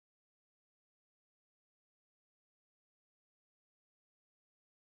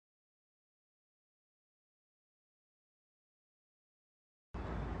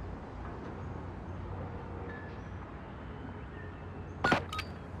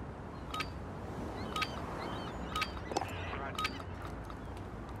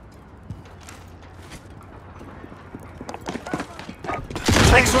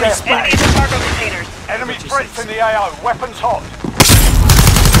Team Deathmatch. Enemy cargo containers. Enemy threats in the AO. Weapons hot.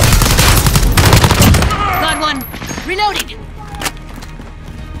 Got one. Reloading.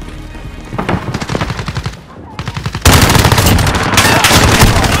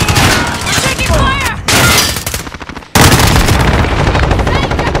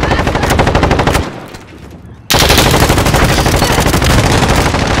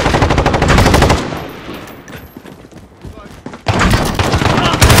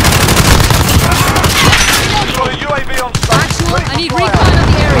 I need recon of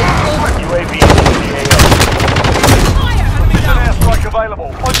the area. Over. UAV in the AO. Fire! Precision airstrike available.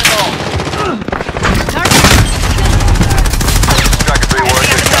 On your mark. Tracker 3 Warwick.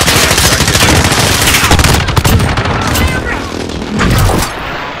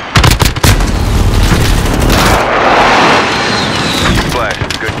 Flash,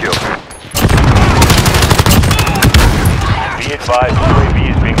 good kill. Be advised, UAV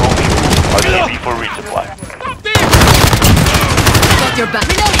is being overviewed. RTB for resupply. Got your back.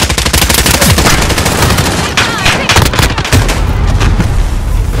 Reloading.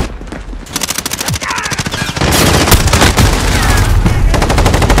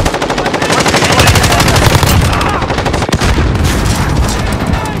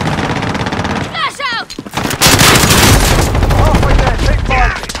 Flash out! Halfway there, take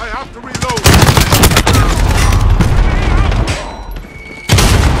fire. I have to reload.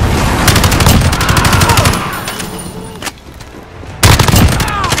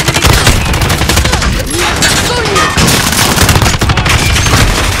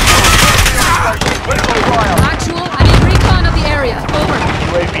 Actual, I need recon of the area. Over.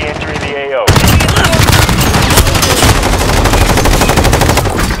 UAV entering the AO.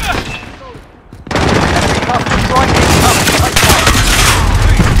 Enemy cluster strike incoming. Take fire.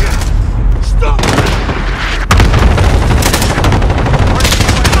 Stop!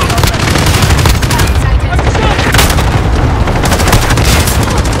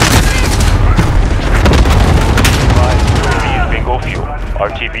 UAV is bingo fuel.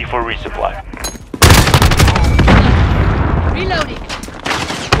 RTB for resupply. Reloading.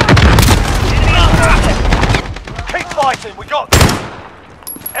 Keep fighting, we got this.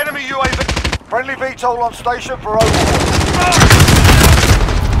 Enemy UAV. Friendly VTOL on station for overhaul.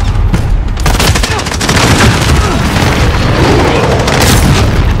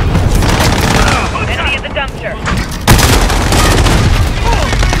 Enemy at the dumpster.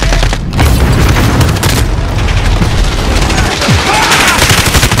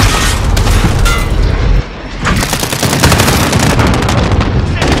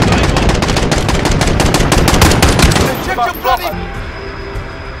 Check your bloody...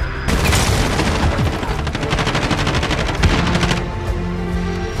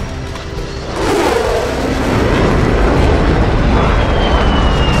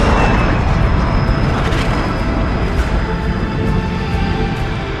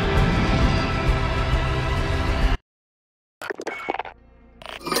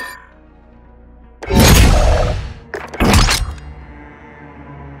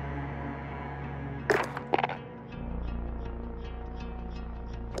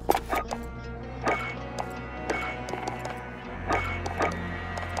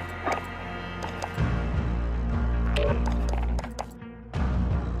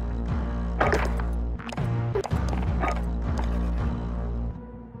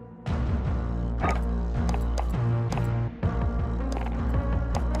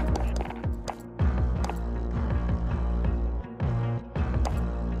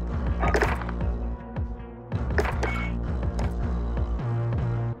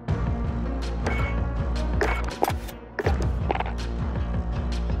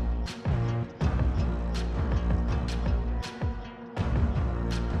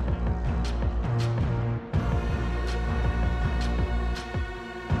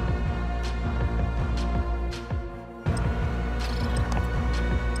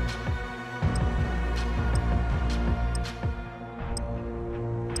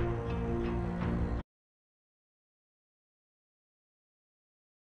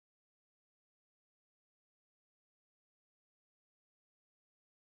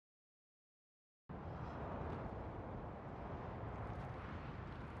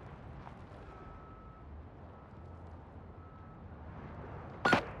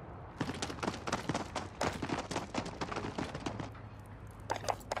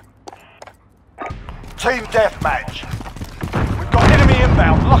 Team Deathmatch. We've got enemy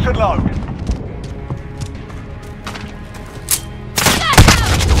inbound, lock and load.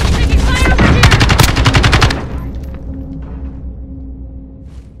 Taking fire over here.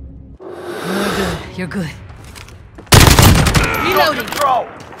 You're good. Reloading. Reloading. Control.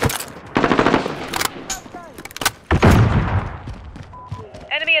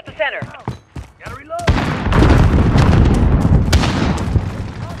 Enemy at the center. Gotta reload.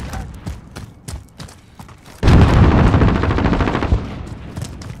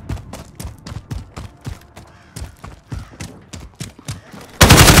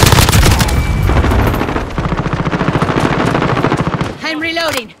 I'm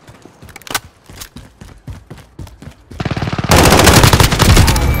reloading.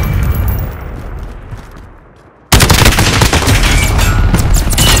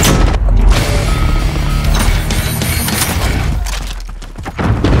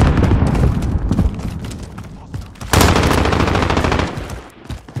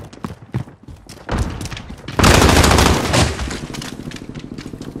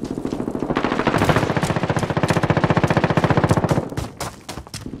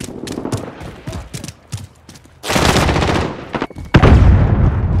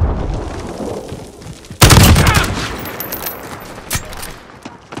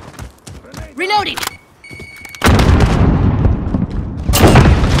 Reloading.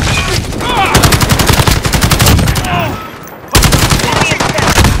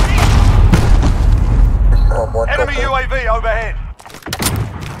 Enemy UAV overhead.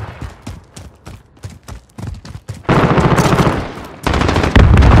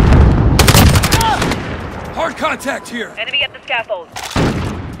 Hard contact here. Enemy at the scaffold.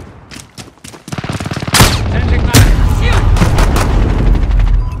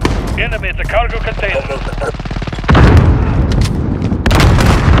 Enemy at the cargo container.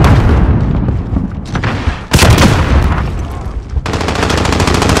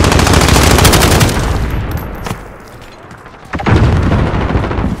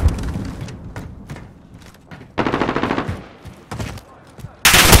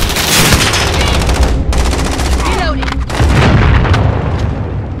 Reloading.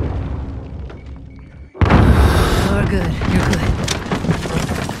 You're good. You're good.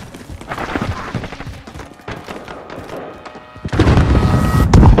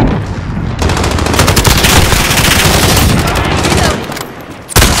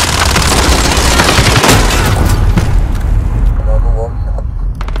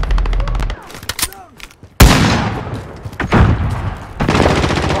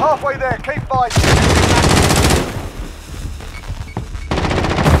 We're halfway there. Keep fighting.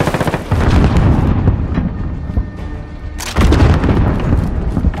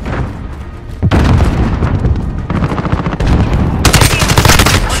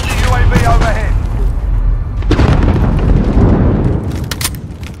 UAV overhead.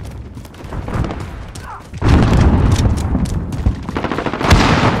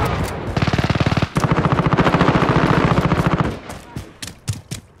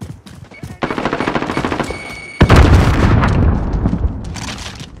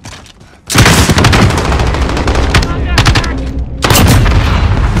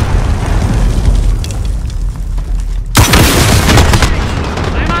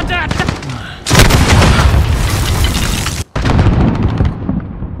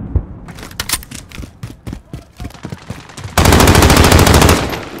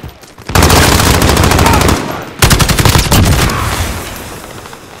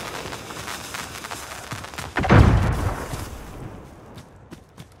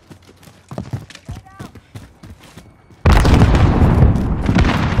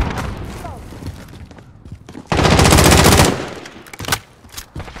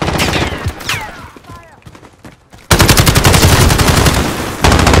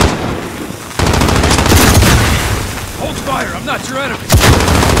 Hold fire, I'm not your enemy.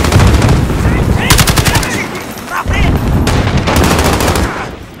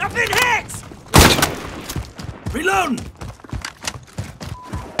 Nothing hits! Reloading!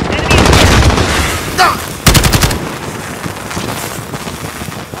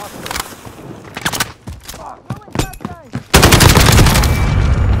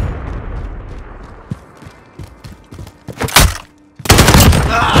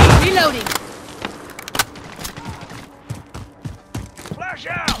 Reloading. Flash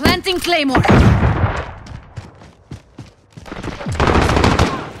out. Planting Claymore.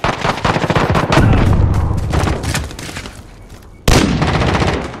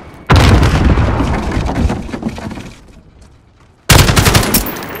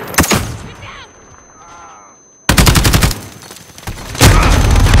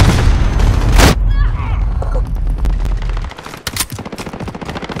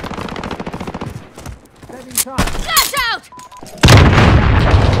 Flash out!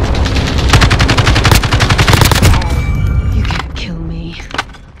 You can't kill me.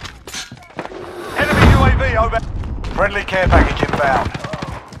 Enemy UAV over. Friendly care package inbound. inbound.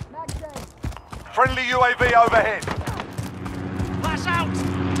 Friendly UAV overhead. Flash out!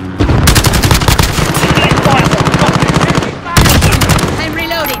 I'm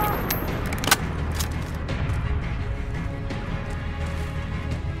reloading.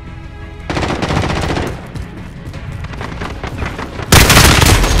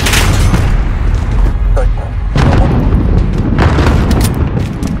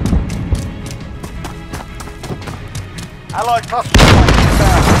 Allied cluster strike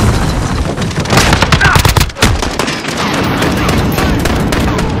inbound.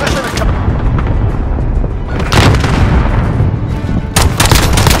 Mission accomplished.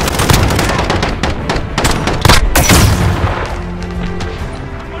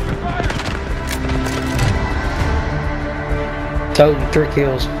 Told you 3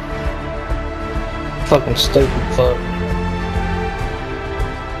 kills. Fucking stupid fuck.